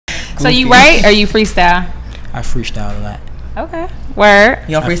So you write or you freestyle? I freestyle a lot. Okay. Word.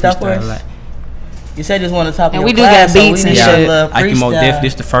 You don't freestyle for us? You said this one on the top of and your we do class, got beats so and shit. I can most definitely.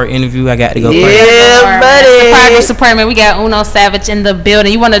 This the first interview I got to go. Yeah, buddy. It's the Progress Department. We got Uno Savage in the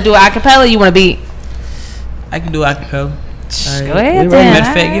building. You want to do an acapella or you want to beat? I can do acapella. Right. Go ahead, Matter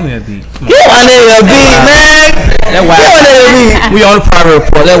of fact, give me a beat. Come on. Give my nigga a beat, man. That's why we on the Progress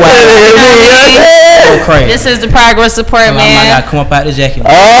Report. That's why. Crazy. This is the Progress Report, man. I gotta come up out the jacket.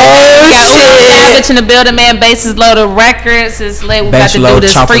 Oh, we got shit. Uno Savage in the building, man. Bases loaded records. It's lit. We got to do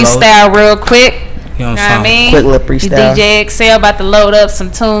this freestyle real quick. You know what I mean? Quick little freestyle. DJ Excel about to load up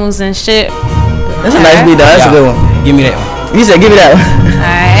some tunes and shit. That's a nice beat, though. That's a good one. Give me that one. You said give me that one.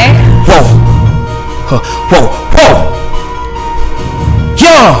 Alright. Whoa. Whoa. Whoa.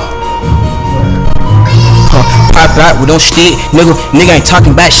 Yo. Pop out, we don't stick. Nigga ain't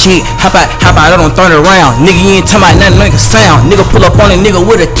talking about shit. Hop out, I don't turn it around. Nigga, you ain't talking about nothing like a sound. Nigga pull up on a nigga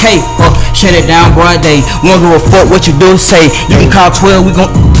with a K. Shut it down, broad day. We don't give a fuck what you do, say. You can call 12, we gon'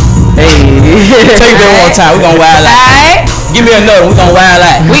 hey. Take that one time, we gon' wild out. Alright. Give me another, we gon' wild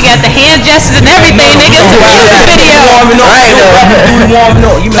out. We got the hand gestures and everything, niggas. Video. Warming up.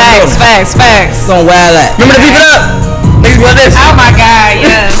 Facts. We gon' wild out. Remember to beep it up. Niggas want this. Oh my god,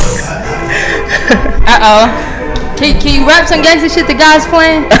 yes. Can you rap some gangster shit the guys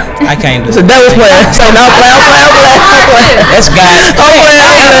playing? I can't do it. It's a devil's playing. So now I'm playing. That's guys. We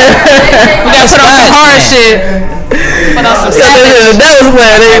gotta put on some hard shit. Put on some savage. The devil's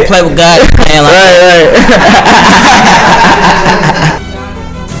playing. I play with God. Man, like right.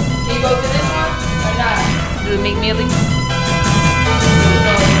 Can you go to this one or not? Do the Meek Millie?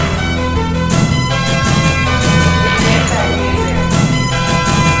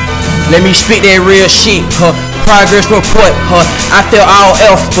 Let me spit that real shit, Progress Report, I feel all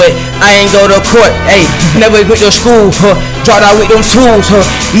F, but I ain't go to court, ayy. Never went to school, dropped out with them tools,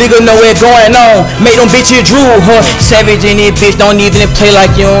 Nigga know what's going on, make them bitches drool, Savage in it, bitch, don't even play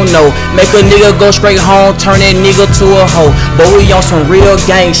like you don't know. Make a nigga go straight home, turn that nigga to a hoe. But we on some real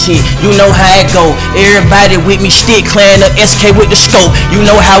gang shit, you know how it go. Everybody with me, stick clan, the SK with the scope. You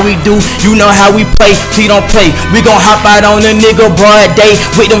know how we do, you know how we play, please don't play. We gon' hop out on the nigga broad day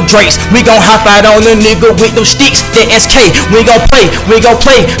with them drakes. We gon' hop out on the nigga with them sticks, that SK. We gon' play,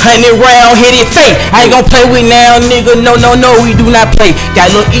 100 round, hit it fake. I ain't gon' play with now, nigga, no, we do not play. Got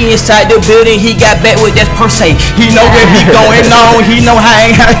Lil E inside the building, he got back with that per se. He know where he going on, he know how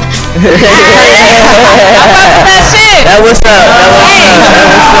I ain't I'm about to that shit. That what's up.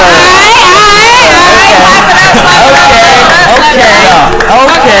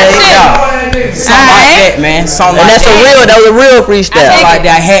 Okay. Something like that, man. Something like that. That was a real freestyle. Like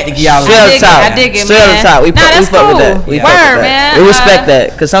that, I had to get y'all I dig it, straight on the top. We fuck with that. We fuck with that. Man. We respect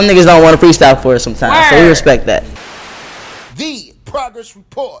that, because some niggas don't want to freestyle for us sometimes. So we respect that. The Progress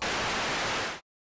Report.